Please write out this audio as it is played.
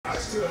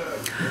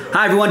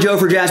Hi everyone, Joe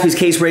for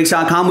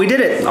JaspysCaseBreaks.com. We did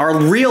it, our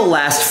real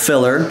last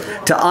filler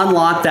to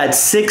unlock that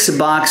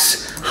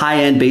 6-box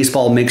high-end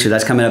baseball mixer.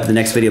 That's coming up in the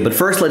next video. But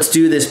first, let's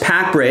do this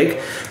pack break.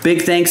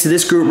 Big thanks to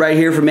this group right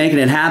here for making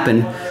it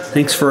happen.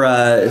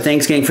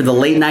 Thanks gang for the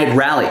late night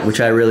rally,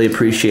 which I really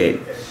appreciate.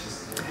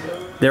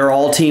 There are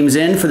all teams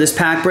in for this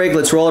pack break.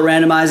 Let's roll it,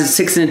 randomize it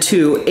 6 and a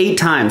 2, 8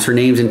 times for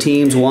names and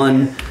teams.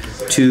 1,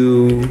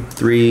 2,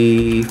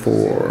 3,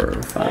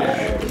 4,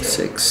 5,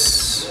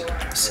 6,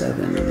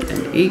 7,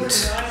 and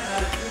 8.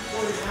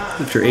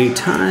 After 8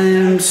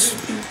 times,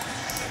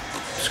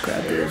 just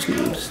grab those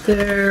names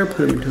there,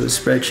 put them into a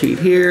spreadsheet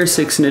here.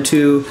 6 and a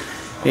 2,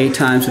 8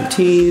 times with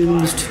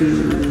teams.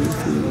 2, 3,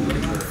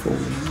 4,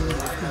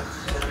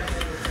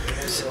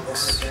 5, 6,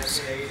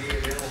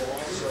 7,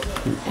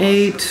 and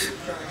 8.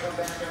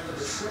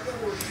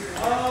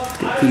 Let's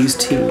get these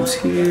teams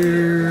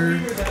here.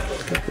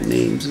 Let's get the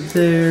names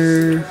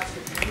there. I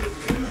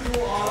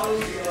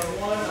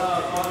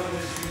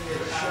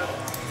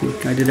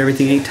think I did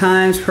everything 8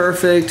 times.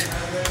 Perfect.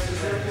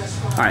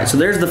 All right, so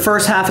there's the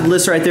first half of the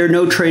list right there.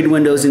 No trade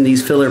windows in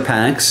these filler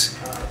packs.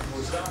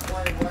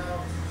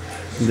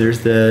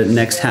 There's the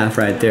next half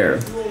right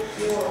there.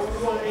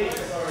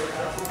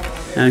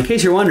 Now, in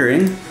case you're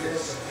wondering,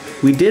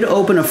 we did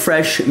open a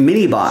fresh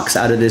mini box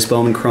out of this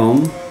Bowman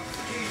Chrome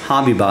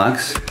hobby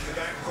box.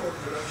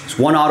 It's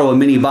one auto, a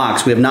mini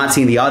box. We have not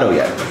seen the auto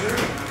yet.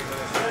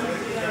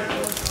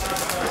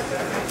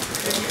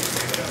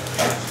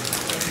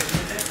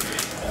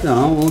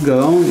 So we'll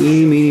go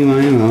E, meeny,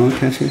 miny, mo,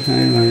 catch it,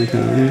 we're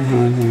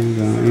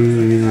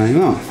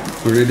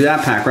going to do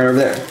that pack right over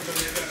there.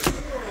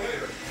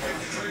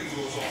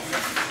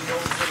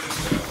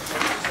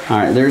 All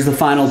right, there's the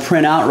final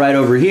printout right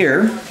over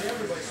here.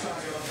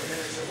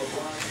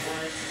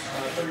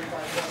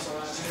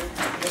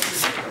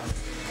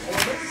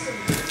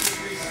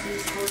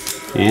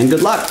 And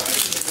good luck.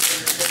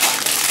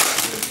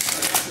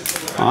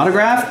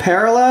 Autograph,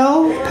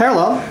 parallel.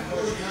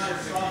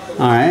 All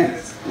right.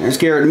 There's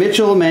Garrett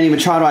Mitchell, Manny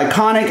Machado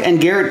Iconic, and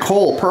Garrett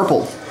Cole,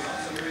 purple.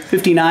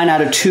 59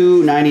 out of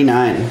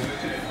 299.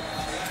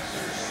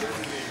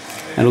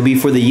 That'll be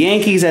for the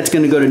Yankees. That's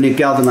going to go to Nick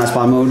Galvin, Last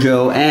Spot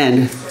Mojo.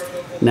 And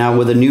now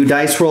with a new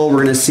dice roll,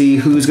 we're going to see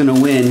who's going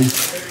to win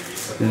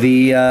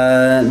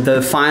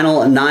the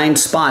final 9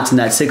 spots in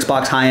that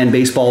 6-box high-end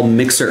baseball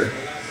mixer.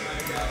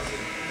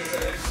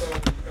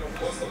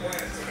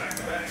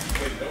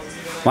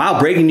 Wow,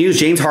 breaking news.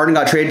 James Harden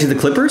got traded to the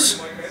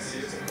Clippers?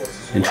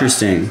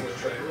 Interesting.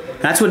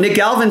 That's what Nick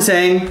Galvin's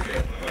saying.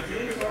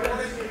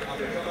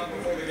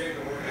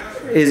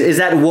 Is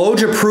that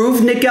Woj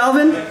approved, Nick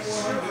Galvin?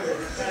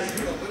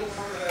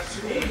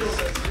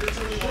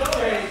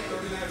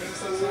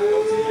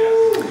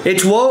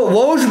 It's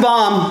Woj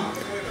bomb.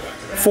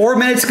 4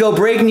 minutes ago,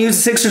 breaking news: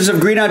 the Sixers have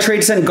agreed on a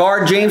trade to send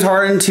guard James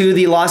Harden to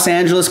the Los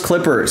Angeles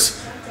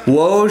Clippers.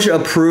 Woj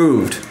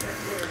approved.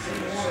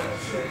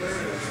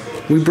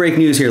 We break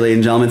news here, ladies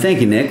and gentlemen.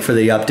 Thank you, Nick, for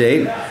the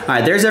update. All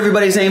right, there's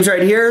everybody's names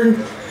right here.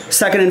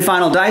 Second and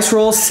final dice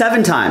roll,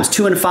 7 times,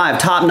 2 and 5,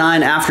 top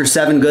 9 after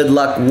 7. Good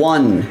luck.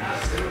 1,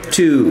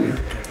 2,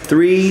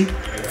 3,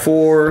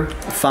 4,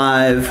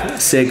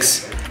 5,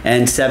 6,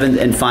 and 7th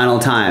and final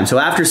time. So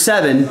after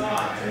 7,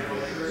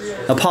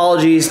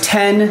 apologies,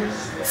 10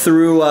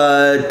 through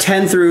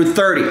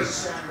 30.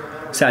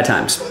 Sad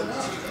times.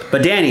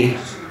 But Danny,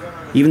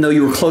 even though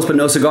you were close but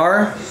no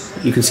cigar,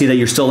 you can see that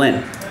you're still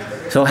in.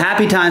 So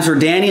happy times for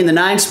Danny in the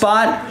 9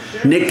 spot.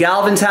 Nick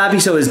Galvin's happy,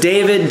 so is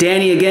David.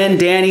 Danny again,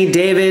 Danny,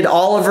 David,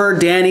 Oliver,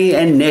 Danny,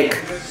 and Nick.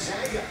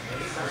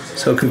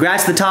 So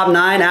congrats to the top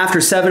 9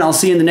 after 7. I'll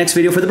see you in the next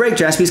video for the break.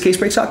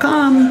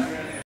 JaspysCaseBreaks.com.